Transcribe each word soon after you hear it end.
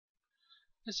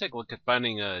Let's take a look at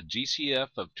finding a GCF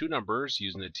of two numbers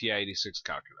using the TI-86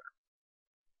 calculator.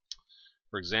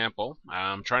 For example,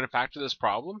 I'm trying to factor this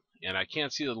problem, and I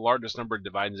can't see the largest number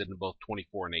dividing it into both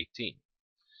 24 and 18.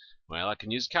 Well, I can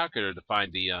use a calculator to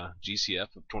find the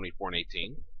GCF of 24 and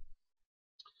 18.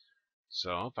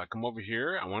 So if I come over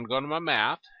here, I want to go to my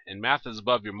math, and math is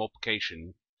above your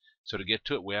multiplication. So to get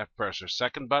to it, we have to press our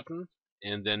second button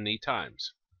and then the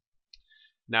times.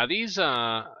 Now this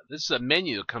is a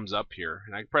menu that comes up here,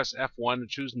 and I can press F1 to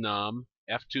choose num,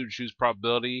 F2 to choose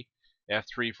probability,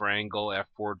 F3 for angle,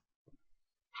 F4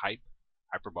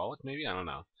 hyperbolic maybe, I don't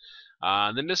know.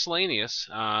 Then miscellaneous,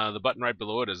 the button right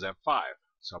below it is F5.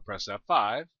 So I'll press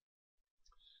F5,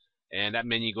 and that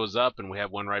menu goes up, and we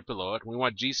have one right below it. We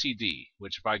want GCD,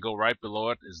 which if I go right below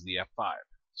it is the F5.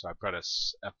 So I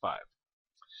press F5.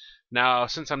 Now,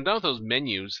 since I'm done with those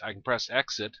menus, I can press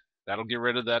exit. That'll get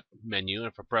rid of that menu. And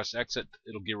if I press exit,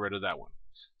 it'll get rid of that one.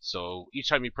 So each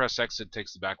time you press exit, it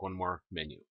takes back one more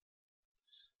menu.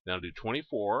 Then I'll do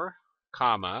 24,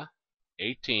 comma,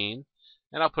 18,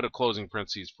 and I'll put a closing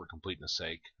parentheses for completeness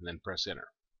sake, and then press enter.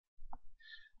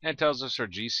 And it tells us our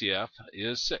GCF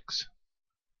is 6.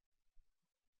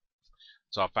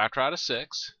 So I'll factor out of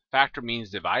 6. Factor means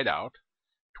divide out.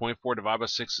 24 divided by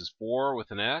 6 is 4 with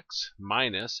an x,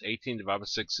 minus 18 divided by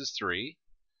 6 is 3.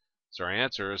 So our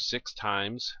answer is 6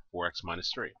 times 4x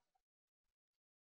minus 3.